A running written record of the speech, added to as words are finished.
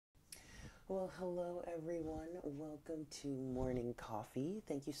Well, hello everyone. Welcome to Morning Coffee.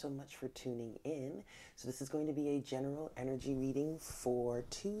 Thank you so much for tuning in. So, this is going to be a general energy reading for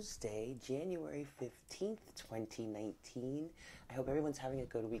Tuesday, January 15th, 2019. I hope everyone's having a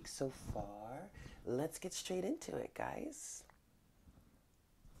good week so far. Let's get straight into it, guys.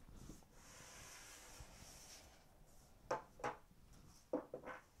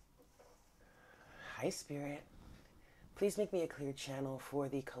 Hi, Spirit. Please make me a clear channel for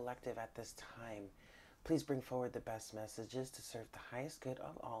the collective at this time. Please bring forward the best messages to serve the highest good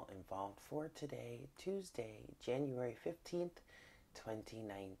of all involved for today, Tuesday, January 15th,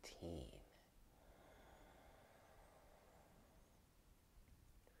 2019.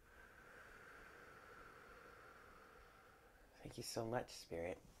 Thank you so much,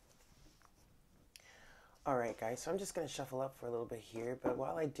 Spirit. Alright guys, so I'm just going to shuffle up for a little bit here, but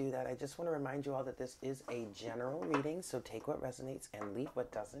while I do that, I just want to remind you all that this is a general reading, so take what resonates and leave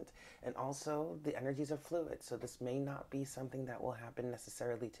what doesn't, and also the energies are fluid, so this may not be something that will happen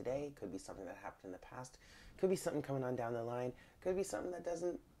necessarily today. It could be something that happened in the past, could be something coming on down the line, could be something that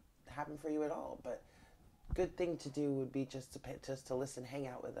doesn't happen for you at all, but good thing to do would be just to listen, hang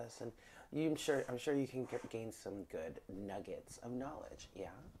out with us, and I'm sure you can gain some good nuggets of knowledge. Yeah,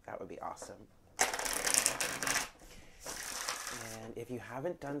 that would be awesome. And if you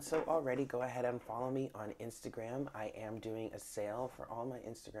haven't done so already, go ahead and follow me on Instagram. I am doing a sale for all my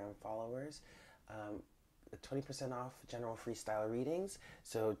Instagram followers. 20% off general freestyle readings.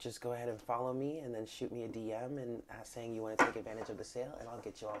 So just go ahead and follow me and then shoot me a DM and saying you want to take advantage of the sale, and I'll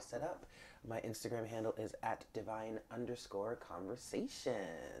get you all set up. My Instagram handle is at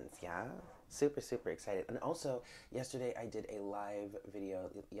divine_conversations. Yeah, super excited. And also yesterday I did a live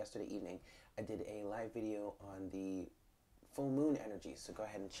video. Yesterday evening I did a live video on the full moon energy, so go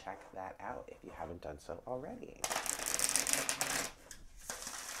ahead and check that out if you haven't done so already.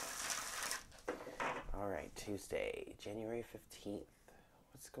 All right, Tuesday, January 15th.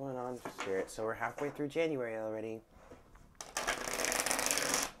 What's going on, Spirit? So we're halfway through January already.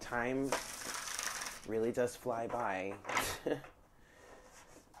 Time really does fly by. All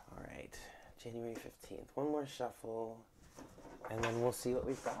right, January 15th. One more shuffle, and then we'll see what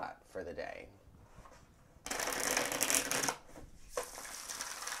we've got for the day.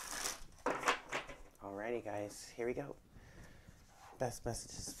 Alrighty, guys, here we go. Best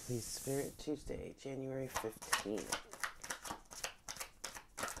messages, please, Spirit. Tuesday, January 15th.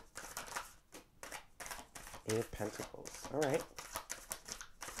 Eight of Pentacles. All right.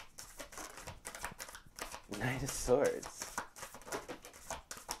 Knight of Swords.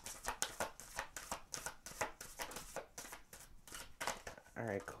 All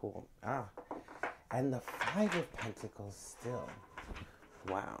right, cool. And the Five of Pentacles still.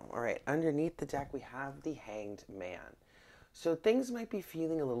 Wow. All right. Underneath the deck, we have the Hanged Man. So things might be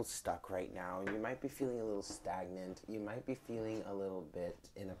feeling a little stuck right now. You might be feeling a little stagnant. You might be feeling a little bit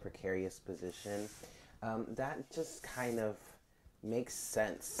in a precarious position. That just kind of makes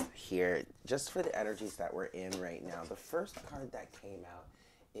sense here, just for the energies that we're in right now. The first card that came out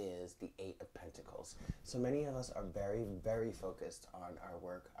is the Eight of Pentacles. So many of us are very focused on our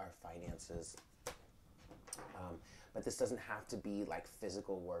work, our finances. But this doesn't have to be like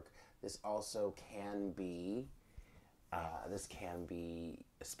physical work. This also can be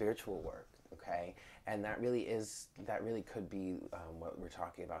spiritual work, okay? And that really could be what we're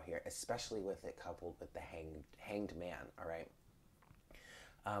talking about here, especially with it coupled with the hanged man, all right?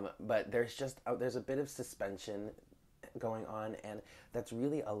 But there's a bit of suspension going on, and that's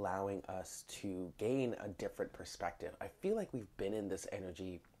really allowing us to gain a different perspective. I feel like we've been in this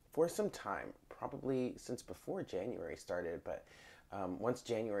energy for some time, probably since before January started, but once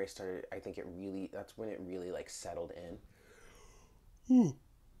January started, I think that's when it really like settled in.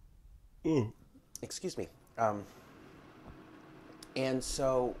 Excuse me. And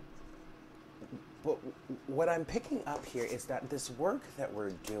so what I'm picking up here is that this work that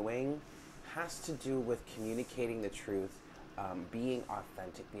we're doing has to do with communicating the truth, being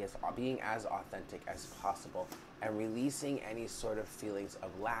authentic, being as authentic as possible, and releasing any sort of feelings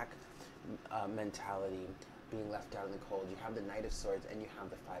of lack mentality, being left out in the cold. You have the Knight of Swords and you have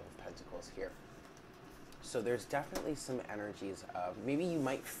the Five of Pentacles here. So there's definitely some energies of maybe you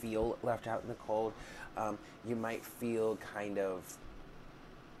might feel left out in the cold. You might feel kind of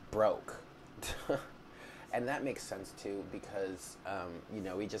broke. And that makes sense too, because,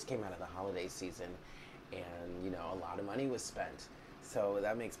 we just came out of the holiday season and, a lot of money was spent. So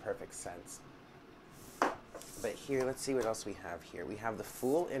that makes perfect sense. But here, let's see what else we have here. We have the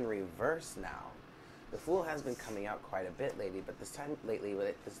Fool in reverse now. The Fool has been coming out quite a bit lately, but this time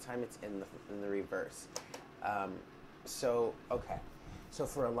it's in the reverse. Okay. So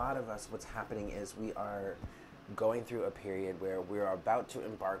for a lot of us, what's happening is we are going through a period where we're about to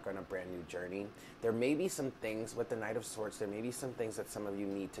embark on a brand new journey. There may be some things with the Knight of Swords, there may be some things that some of you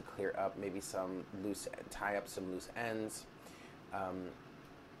need to clear up, maybe tie up some loose ends.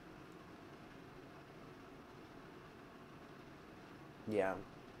 Yeah,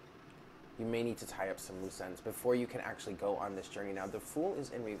 you may need to tie up some loose ends before you can actually go on this journey. Now, the Fool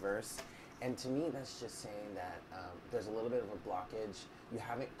is in reverse, and to me, that's just saying that there's a little bit of a blockage. You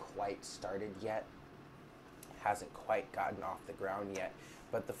haven't quite started yet, hasn't quite gotten off the ground yet,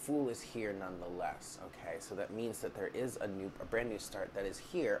 but the Fool is here nonetheless, okay? So that means that there is a brand new start that is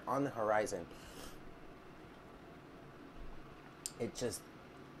here on the horizon.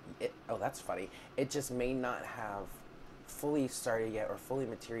 Oh, that's funny. It just may not have fully started yet or fully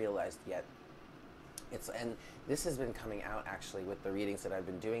materialized yet. And this has been coming out actually with the readings that I've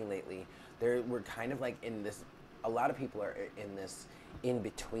been doing lately. We're kind of like in this, a lot of people are in this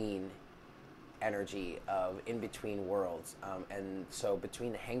in-between energy of in-between worlds. And so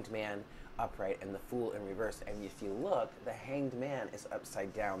between the Hanged Man upright and the Fool in reverse, and if you look, the Hanged Man is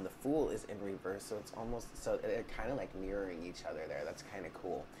upside down, the Fool is in reverse, so it's almost, so they're kind of like mirroring each other there. That's kind of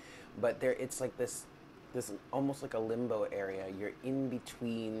cool. But it's like this almost like a limbo area. You're in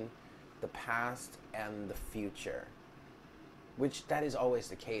between the past and the future, which that is always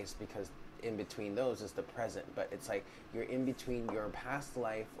the case, because in between those is the present. But it's like you're in between your past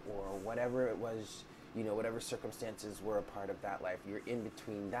life or whatever it was, whatever circumstances were a part of that life. You're in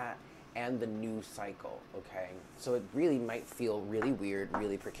between that and the new cycle, okay? So it really might feel really weird,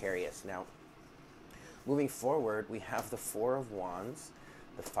 really precarious. Now, moving forward, we have the Four of Wands,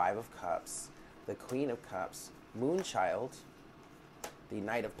 the Five of Cups, the Queen of Cups, Moonchild, the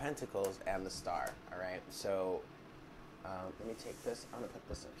Knight of Pentacles, and the Star. All right, so let me take this. I'm gonna put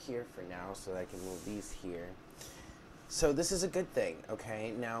this up here for now so that I can move these here. So this is a good thing,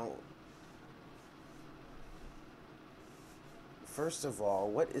 okay? Now, first of all,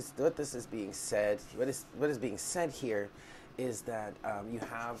 what is being said here is that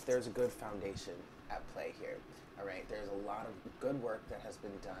there's a good foundation at play here. All right, there's a lot of good work that has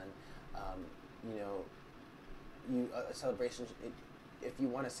been done. A celebration, if you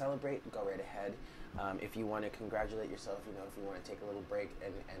want to celebrate, go right ahead. If you want to congratulate yourself, if you want to take a little break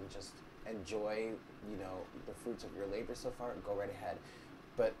and just enjoy, the fruits of your labor so far, go right ahead.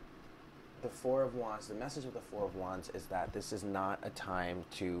 But the Four of Wands, the message of the Four of Wands is that this is not a time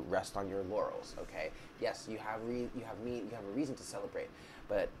to rest on your laurels, okay? Yes, you have a reason to celebrate,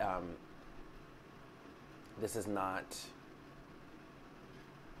 but this is not...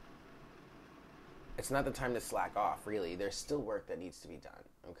 It's not the time to slack off, really. There's still work that needs to be done,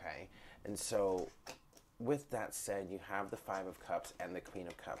 okay? And so, with that said, you have the Five of Cups and the Queen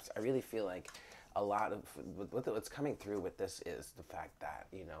of Cups. I really feel like a lot of what's coming through with this is the fact that,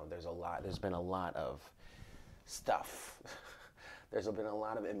 there's been a lot of stuff. There's been a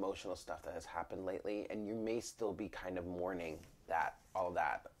lot of emotional stuff that has happened lately, and you may still be kind of mourning all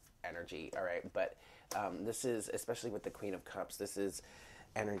that energy, all right? But this is, especially with the Queen of Cups, this is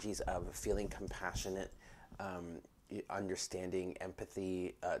energies of feeling compassionate, understanding,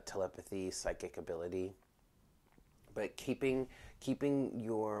 empathy, telepathy, psychic ability. But keeping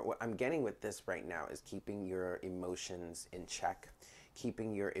what I'm getting with this right now is keeping your emotions in check,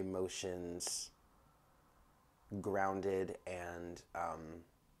 keeping your emotions grounded, and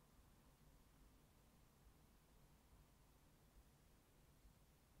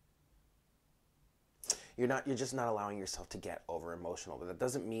you're just not allowing yourself to get over emotional. But that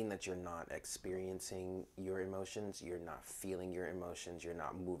doesn't mean that you're not experiencing your emotions, you're not feeling your emotions, you're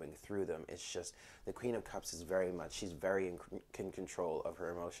not moving through them. It's just the Queen of Cups is she's very in control of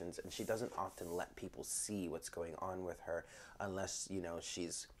her emotions, and she doesn't often let people see what's going on with her unless,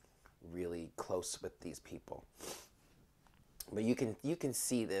 she's really close with these people. But you can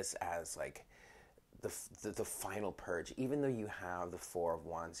see this as like the final purge. Even though you have the Four of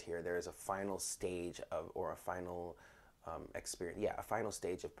Wands here, there is a final stage a final experience. Yeah, a final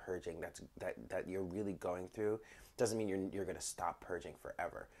stage of purging that you're really going through. Doesn't mean you're going to stop purging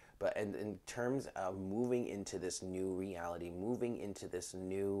forever. But in terms of moving into this new reality, moving into this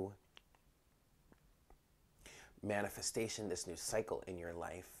new manifestation, this new cycle in your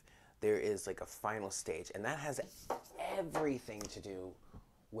life, there is like a final stage, and that has everything to do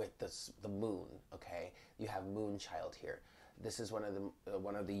with the moon, okay? You have Moonchild here. This is one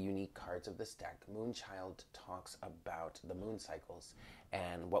of the unique cards of this deck. Moonchild talks about the moon cycles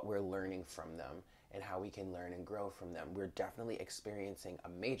and what we're learning from them and how we can learn and grow from them. We're definitely experiencing a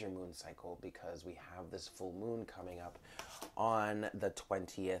major moon cycle because we have this full moon coming up on the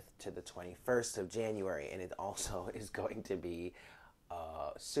 20th to the 21st of January, and it also is going to be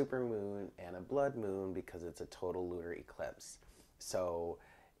a super moon and a blood moon because it's a total lunar eclipse. So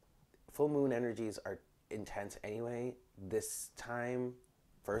full moon energies are intense anyway. This time,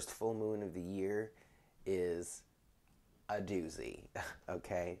 first full moon of the year, is a doozy.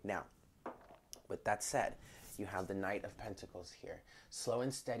 Okay, now with that said, you have the Knight of Pentacles here. Slow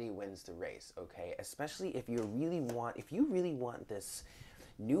and steady wins the race. Okay, especially if you really want this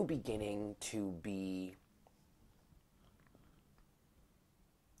new beginning to be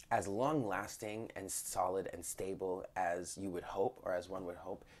as long-lasting and solid and stable as you would hope, or as one would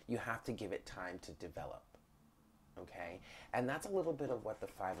hope, you have to give it time to develop. Okay, and that's a little bit of what the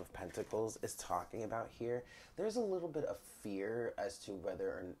Five of Pentacles is talking about here. There's a little bit of fear as to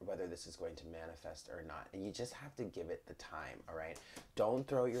whether this is going to manifest or not, and you just have to give it the time. All right, don't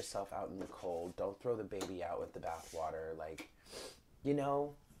throw yourself out in the cold. Don't throw the baby out with the bathwater. Like, you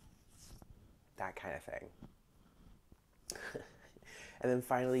know, that kind of thing. And then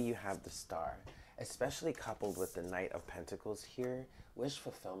finally, you have the Star. Especially coupled with the Knight of Pentacles here, wish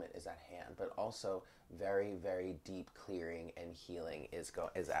fulfillment is at hand, but also very, very deep clearing and healing is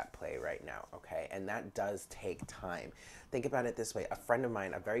at play right now, okay? And that does take time. Think about it this way. A friend of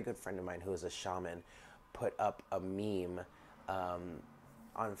mine, a very good friend of mine who is a shaman, put up a meme on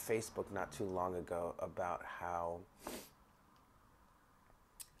Facebook not too long ago about how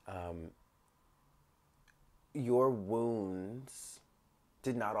your wounds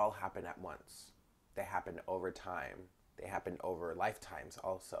did not all happen at once. They happened over time. They happened over lifetimes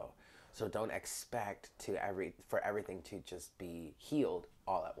also. So don't expect for everything to just be healed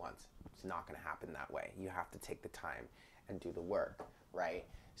all at once. It's not going to happen that way. You have to take the time and do the work, right?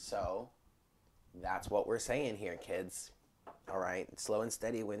 So that's what we're saying here, kids. All right? Slow and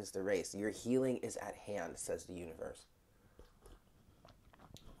steady wins the race. Your healing is at hand, says the universe.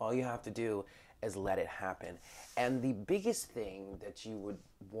 All you have to do is let it happen. And the biggest thing that you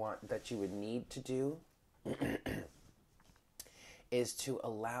would need to do is to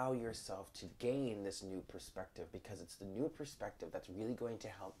allow yourself to gain this new perspective, because it's the new perspective that's really going to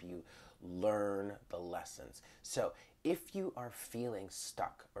help you learn the lessons. So if you are feeling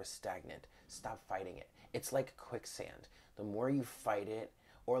stuck or stagnant, stop fighting it. It's like quicksand. The more you fight it,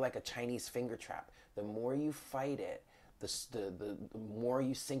 or like a Chinese finger trap, the more you fight it, the more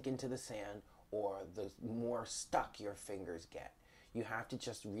you sink into the sand, or the more stuck your fingers get. You have to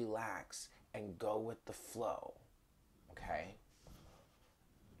just relax and go with the flow, okay?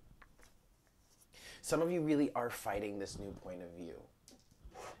 Some of you really are fighting this new point of view.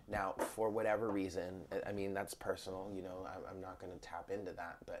 Now, for whatever reason, I mean, that's personal, you know, I'm not going to tap into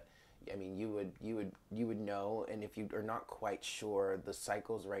that, but I mean, you would know, and if you are not quite sure, the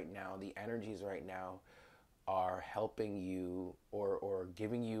cycles right now, the energies right now are helping you or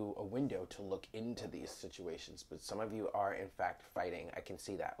giving you a window to look into these situations. But some of you are, in fact, fighting. I can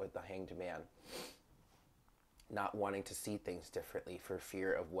see that with the Hanged Man. Not wanting to see things differently for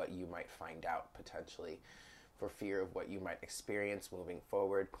fear of what you might find out, potentially. For fear of what you might experience moving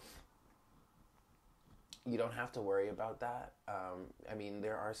forward. You don't have to worry about that. I mean,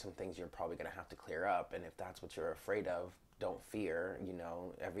 there are some things you're probably going to have to clear up. And if that's what you're afraid of, don't fear. You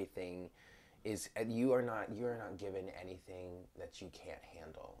know, everything is, you are not given anything that you can't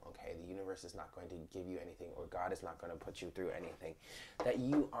handle, okay? The universe is not going to give you anything, or God is not going to put you through anything that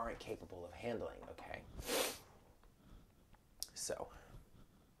you aren't capable of handling, okay? So,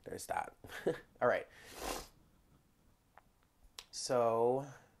 there's that. All right. So,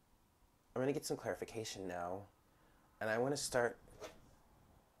 I'm going to get some clarification now, and I want to start,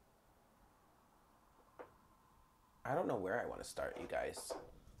 I don't know where I want to start, you guys.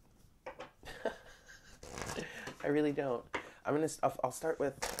 I really don't. I'll start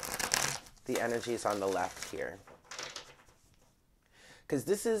with the energies on the left here. Because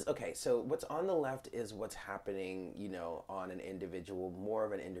this is, okay, so what's on the left is what's happening, you know, on an individual, more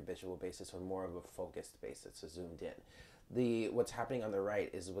of an individual basis, or more of a focused basis, so zoomed in. What's happening on the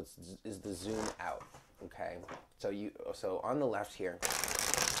right is the zoom out, okay? So on the left here,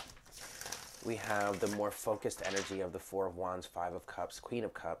 we have the more focused energy of the Four of Wands, Five of Cups, Queen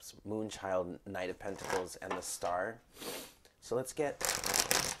of Cups, Moonchild, Knight of Pentacles, and the Star. So let's get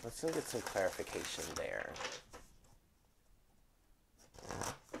some clarification there.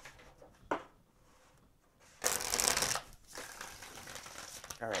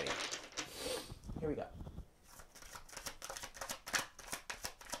 Alrighty, here we go.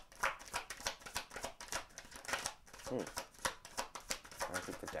 I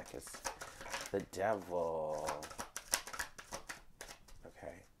think the deck is the Devil.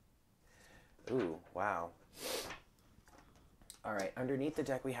 Okay. Ooh, wow. All right, underneath the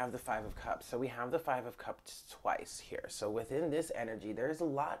deck, we have the Five of Cups. So we have the Five of Cups twice here. So within this energy, there's a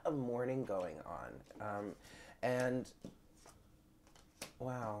lot of mourning going on. And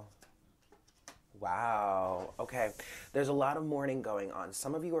wow. Wow. Okay. There's a lot of mourning going on.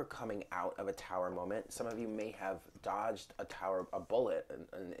 Some of you are coming out of a tower moment. Some of you may have dodged a bullet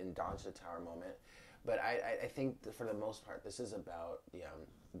and dodged a tower moment. But I think that for the most part, this is about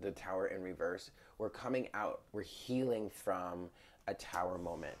the tower in reverse. We're coming out. We're healing from a tower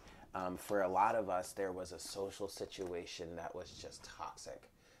moment. For a lot of us, there was a social situation that was just toxic.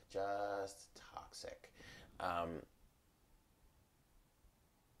 Just toxic.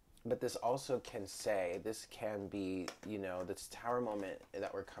 But this also can say, this can be, this tower moment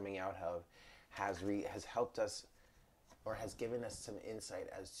that we're coming out of has helped us, or has given us some insight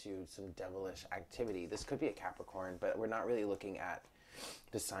as to some devilish activity. This could be a Capricorn, but we're not really looking at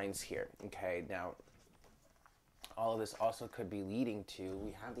the signs here. Okay, now all of this also could be leading to,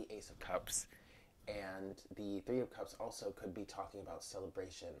 we have the Ace of Cups, and the Three of Cups also could be talking about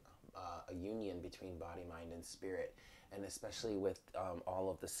celebration, a union between body, mind, and spirit. And especially with all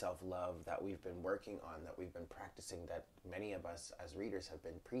of the self-love that we've been working on, that we've been practicing, that many of us as readers have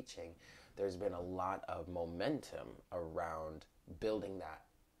been preaching, there's been a lot of momentum around building that,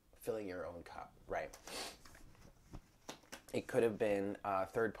 filling your own cup, right? It could have been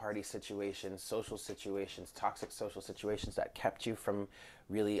third-party situations, social situations, toxic social situations that kept you from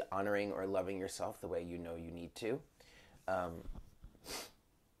really honoring or loving yourself the way you know you need to.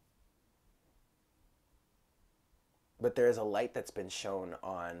 But there is a light that's been shown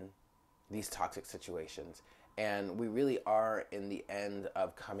on these toxic situations. And we really are in the end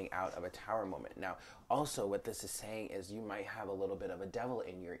of coming out of a tower moment. Now, also what this is saying is you might have a little bit of a devil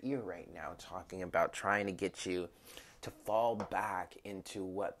in your ear right now talking about trying to get you to fall back into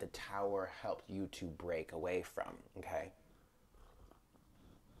what the tower helped you to break away from, okay?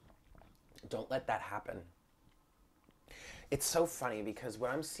 Don't let that happen. It's so funny because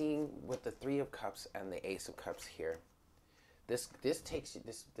what I'm seeing with the Three of Cups and the Ace of Cups here, this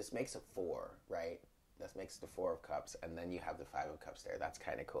makes a four, right? This makes the Four of Cups, and then you have the Five of Cups there. That's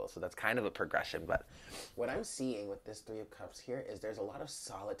kind of cool. So that's kind of a progression. But what I'm seeing with this Three of Cups here is there's a lot of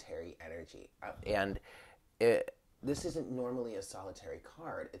solitary energy. This isn't normally a solitary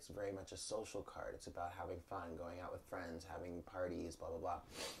card. It's very much a social card. It's about having fun, going out with friends, having parties, blah, blah, blah.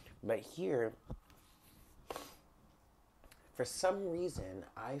 But here, for some reason,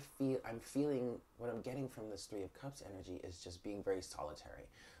 I'm feeling what I'm getting from this Three of Cups energy is just being very solitary.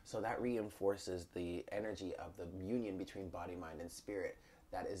 So that reinforces the energy of the union between body, mind, and spirit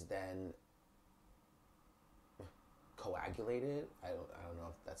that is then coagulated. I don't know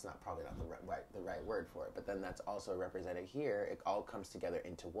if that's probably not the right word for it, but then that's also represented here. It all comes together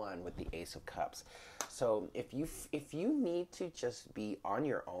into one with the Ace of Cups. So if you need to just be on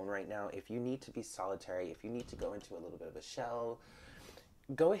your own right now, if you need to be solitary, if you need to go into a little bit of a shell,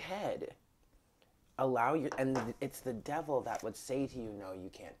 go ahead. And it's the devil that would say to you, no,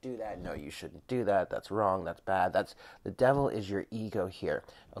 you can't do that. No, you shouldn't do that. That's wrong. That's bad. The devil is your ego here.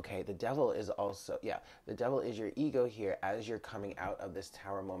 Okay. The devil is your ego here as you're coming out of this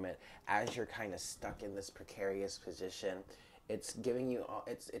tower moment, as you're kind of stuck in this precarious position. It's giving you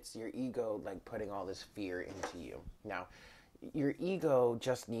it's your ego like putting all this fear into you. Now, your ego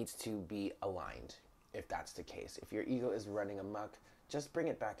just needs to be aligned if that's the case. If your ego is running amok, just bring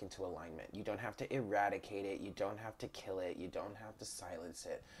it back into alignment. You don't have to eradicate it. You don't have to kill it. You don't have to silence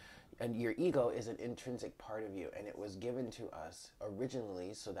it. And your ego is an intrinsic part of you, and it was given to us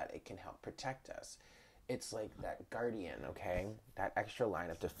originally so that it can help protect us. It's like that guardian, okay? That extra line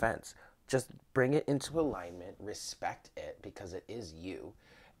of defense. Just bring it into alignment, respect it because it is you,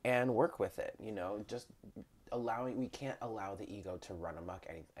 and work with it. Just we can't allow the ego to run amok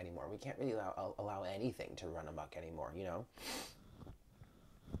anymore. We can't really allow anything to run amok anymore,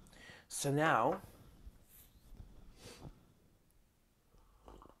 So now,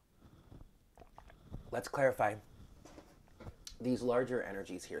 let's clarify these larger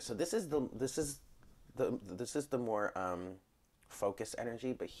energies here. So this is the more focused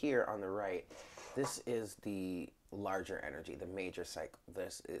energy, but here on the right, this is the larger energy, the major cycle.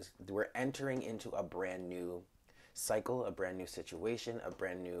 We're entering into a brand new cycle, a brand new situation, a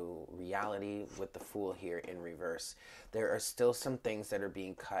brand new reality with the Fool here in reverse. There are still some things that are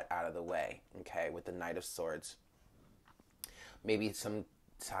being cut out of the way, okay, with the Knight of Swords. Maybe some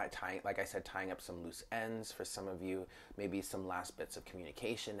tying up some loose ends for some of you, maybe some last bits of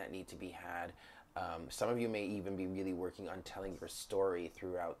communication that need to be had. Some of you may even be really working on telling your story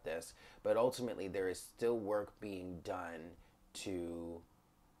throughout this, but ultimately there is still work being done to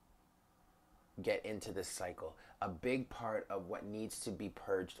get into this cycle. A big part of what needs to be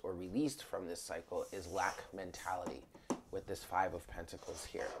purged or released from this cycle is lack mentality with this Five of Pentacles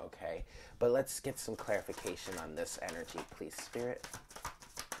here, okay? But let's get some clarification on this energy, please, Spirit.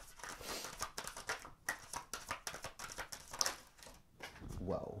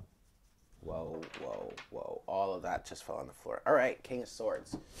 Whoa. Whoa, whoa, whoa. All of that just fell on the floor. All right, King of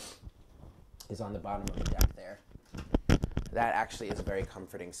Swords is on the bottom of the deck there. That actually is a very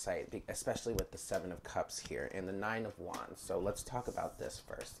comforting sight, especially with the Seven of Cups here and the Nine of Wands. So let's talk about this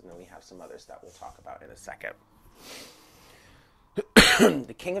first, and then we have some others that we'll talk about in a second.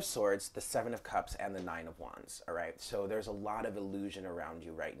 The King of Swords, the Seven of Cups, and the Nine of Wands, all right? So there's a lot of illusion around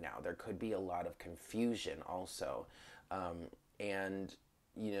you right now. There could be a lot of confusion also. And,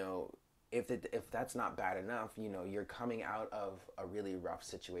 you know, if that's not bad enough, you know, you're coming out of a really rough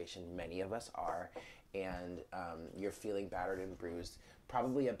situation. Many of us are. And you're feeling battered and bruised,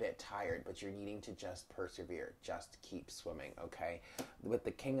 probably a bit tired, but you're needing to just persevere, just keep swimming, okay? With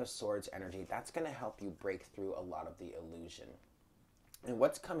the King of Swords energy, that's going to help you break through a lot of the illusion. And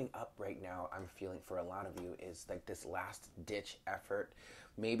what's coming up right now, I'm feeling for a lot of you, is like this last ditch effort,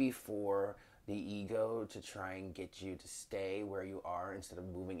 maybe for the ego to try and get you to stay where you are instead of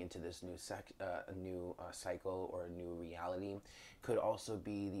moving into this new cycle or a new reality. Could also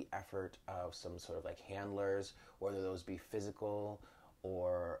be the effort of some sort of like handlers, whether those be physical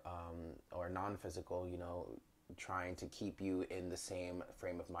or non-physical, you know, trying to keep you in the same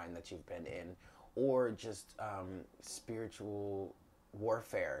frame of mind that you've been in, or just spiritual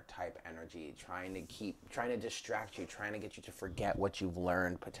warfare type energy, trying to distract you, trying to get you to forget what you've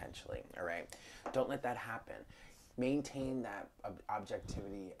learned potentially. All right, don't let that happen. Maintain that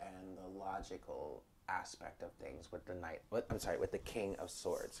objectivity and the logical aspect of things with with the King of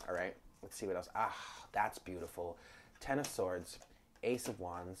Swords. All right, let's see what else. That's beautiful. Ten of Swords, Ace of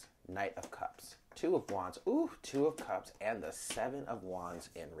Wands, Knight of Cups, Two of Wands, Two of Cups, and the Seven of Wands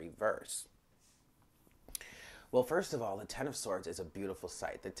in reverse. Well, first of all, the Ten of Swords is a beautiful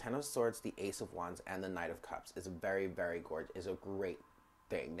sight. The Ten of Swords, the Ace of Wands, and the Knight of Cups is a very, very gorgeous, is a great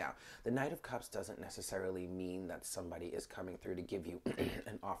thing. Now, the Knight of Cups doesn't necessarily mean that somebody is coming through to give you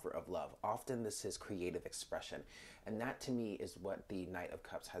an offer of love. Often this is creative expression. And that to me is what the Knight of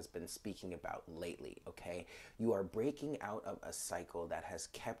Cups has been speaking about lately, okay? You are breaking out of a cycle that has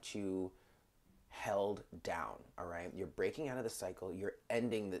kept you held down, all right? You're breaking out of the cycle. You're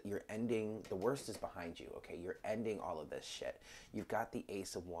ending, the worst is behind you, okay? You're ending all of this shit. You've got the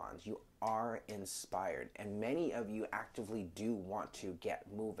Ace of Wands. You are inspired, and many of you actively do want to get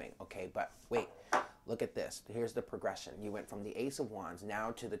moving, okay? But wait, look at this. Here's the progression. You went from the Ace of Wands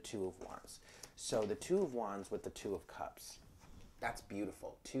now to the Two of Wands. So the Two of Wands with the Two of Cups. That's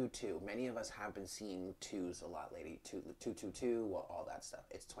beautiful. 2-2. Many of us have been seeing twos a lot lately. 2-2-2, well, all that stuff.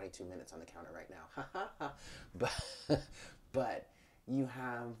 It's 22 minutes on the counter right now. But you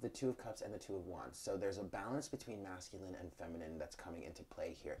have the Two of Cups and the Two of Wands. So there's a balance between masculine and feminine that's coming into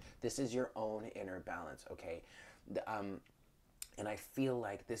play here. This is your own inner balance, okay? And I feel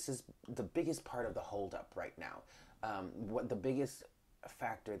like this is the biggest part of the holdup right now. What the biggest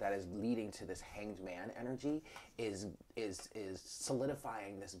factor that is leading to this Hanged Man energy is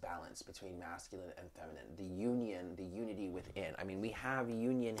solidifying this balance between masculine and feminine, the union, the unity within. I mean, we have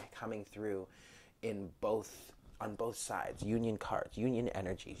union coming through on both sides. Union cards, union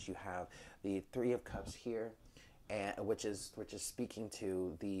energies. You have the Three of Cups here, and which is speaking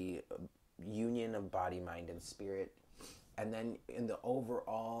to the union of body, mind, and spirit. And then in the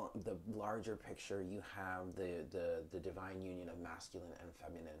overall, the larger picture, you have the divine union of masculine and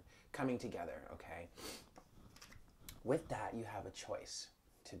feminine coming together, okay? With that, you have a choice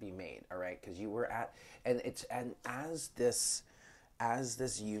to be made, all right? Because you were at, and as this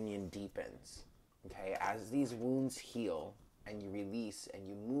union deepens, okay, as these wounds heal and you release and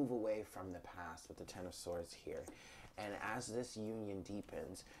you move away from the past with the Ten of Swords here, and as this union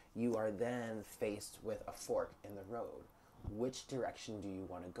deepens, you are then faced with a fork in the road. Which direction do you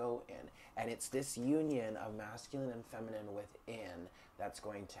want to go in? And it's this union of masculine and feminine within that's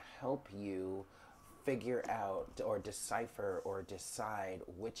going to help you figure out or decipher or decide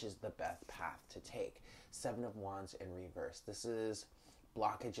which is the best path to take. Seven of Wands in reverse. This is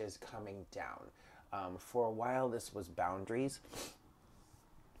blockages coming down. For a while, this was boundaries.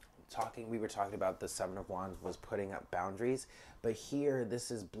 We were talking about the Seven of Wands was putting up boundaries, but here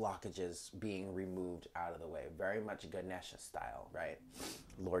this is blockages being removed out of the way, very much Ganesha style, right?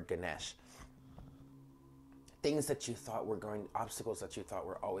 Lord Ganesh. things that you thought were obstacles that you thought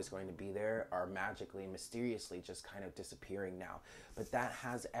were always going to be there are magically, mysteriously just kind of disappearing now. But that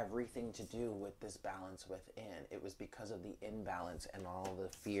has everything to do with this balance within. It was because of the imbalance and all the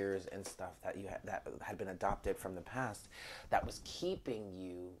fears and stuff that that had been adopted from the past that was keeping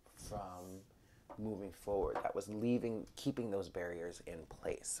you from moving forward. That was keeping those barriers in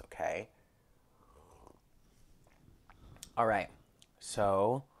place, okay? All right.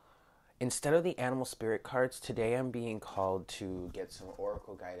 So, instead of the animal spirit cards, today I'm being called to get some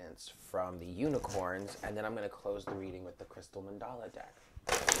oracle guidance from the unicorns, and then I'm going to close the reading with the crystal mandala deck.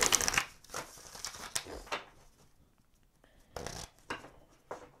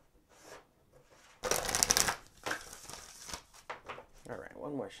 All right,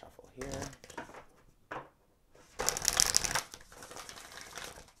 one more shuffle here.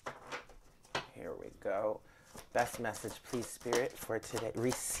 Here we go. Best message, please, Spirit, for today.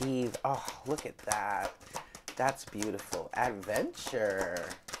 Receive. Oh, look at that. That's beautiful. Adventure.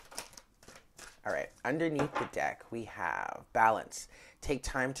 All right. Underneath the deck, we have balance. Take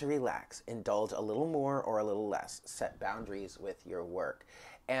time to relax. Indulge a little more or a little less. Set boundaries with your work.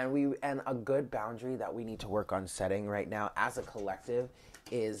 And a good boundary that we need to work on setting right now as a collective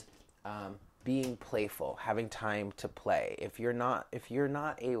is being playful, having time to play. If you're not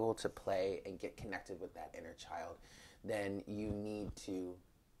able to play and get connected with that inner child, then you need to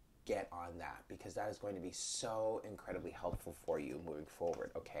get on that, because that is going to be so incredibly helpful for you moving forward,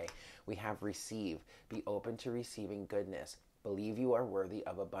 okay? We have receive. Be open to receiving goodness. Believe you are worthy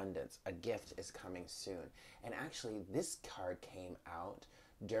of abundance. A gift is coming soon. And actually, this card came out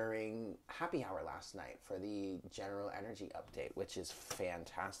during happy hour last night for the general energy update, which is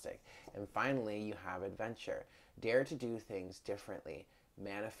fantastic. And finally, you have adventure. Dare to do things differently.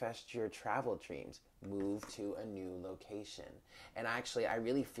 Manifest your travel dreams. Move to a new location. And actually, I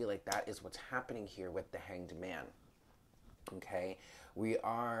really feel like that is what's happening here with the Hanged Man. Okay? We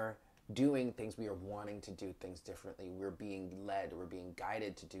are doing things, we are wanting to do things differently. We're being led, we're being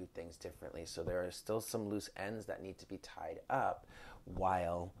guided to do things differently. So there are still some loose ends that need to be tied up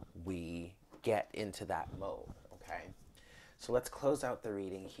while we get into that mode, okay? So let's close out the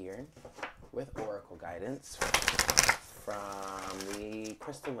reading here with oracle guidance from the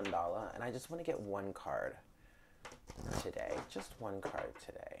crystal mandala. And I just want to get one card today, just one card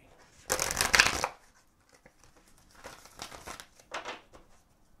today.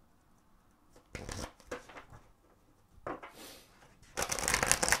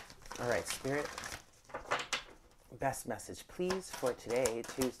 All right, Spirit, best message, please, for today,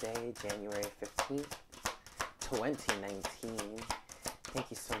 Tuesday, January 15th, 2019. Thank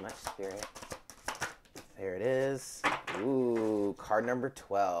you so much, Spirit. There it is. Ooh, card number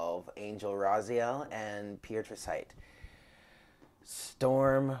 12, Angel Raziel and Pietricite.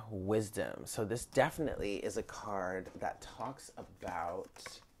 Storm Wisdom. So this definitely is a card that talks about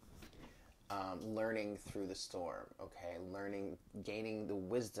learning through the storm, okay? Gaining the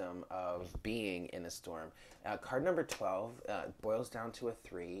wisdom of being in a storm. Card number 12 boils down to a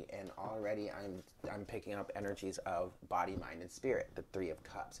 3, and already I'm picking up energies of body, mind, and spirit, the 3 of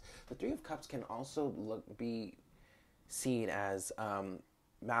Cups. The 3 of Cups can also be seen as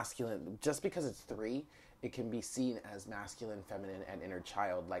masculine. Just because it's 3, it can be seen as masculine, feminine, and inner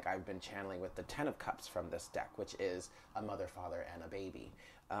child, like I've been channeling with the 10 of Cups from this deck, which is a mother, father, and a baby.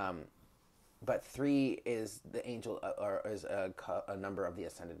 But 3 is the angel, or is a number of the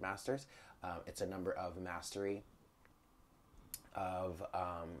Ascended Masters. It's a number of mastery, of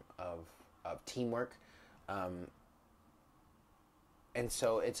teamwork, and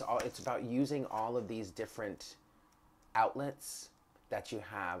so it's about using all of these different outlets that you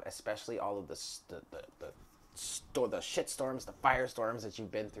have, especially all of the shit storms, the firestorms that you've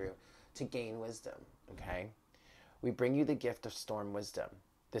been through, to gain wisdom. Okay, we bring you the gift of storm wisdom.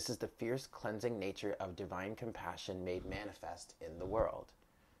 This is the fierce cleansing nature of divine compassion made manifest in the world.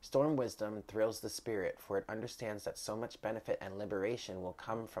 Storm wisdom thrills the spirit, for it understands that so much benefit and liberation will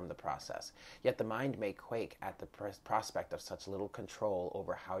come from the process. Yet the mind may quake at the prospect of such little control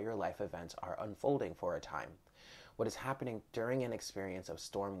over how your life events are unfolding for a time. What is happening during an experience of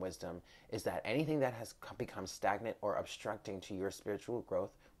storm wisdom is that anything that has become stagnant or obstructing to your spiritual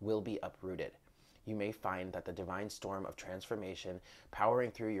growth will be uprooted. You may find that the divine storm of transformation powering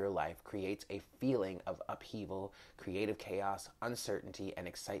through your life creates a feeling of upheaval, creative chaos, uncertainty, and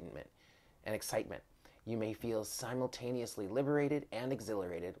excitement. You may feel simultaneously liberated and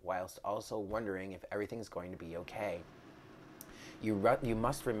exhilarated, whilst also wondering if everything's going to be okay. You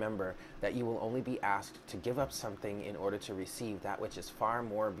must remember that you will only be asked to give up something in order to receive that which is far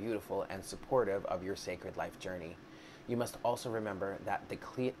more beautiful and supportive of your sacred life journey. You must also remember that the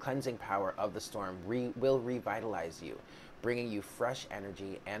cleansing power of the storm will revitalize you, bringing you fresh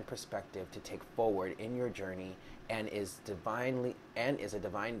energy and perspective to take forward in your journey, and is a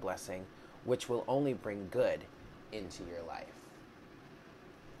divine blessing which will only bring good into your life.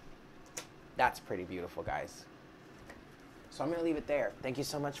 That's pretty beautiful, guys. So I'm going to leave it there. Thank you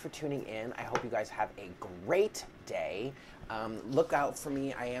so much for tuning in. I hope you guys have a great day. Look out for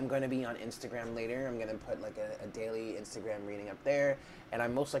me. I am going to be on Instagram later. I'm going to put like a daily Instagram reading up there. And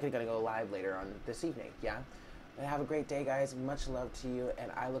I'm most likely going to go live later on this evening. Yeah? But have a great day, guys. Much love to you.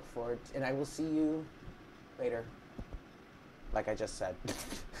 And I look forward and I will see you later. Like I just said.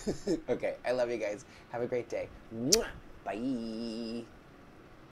 Okay. I love you guys. Have a great day. Mwah! Bye.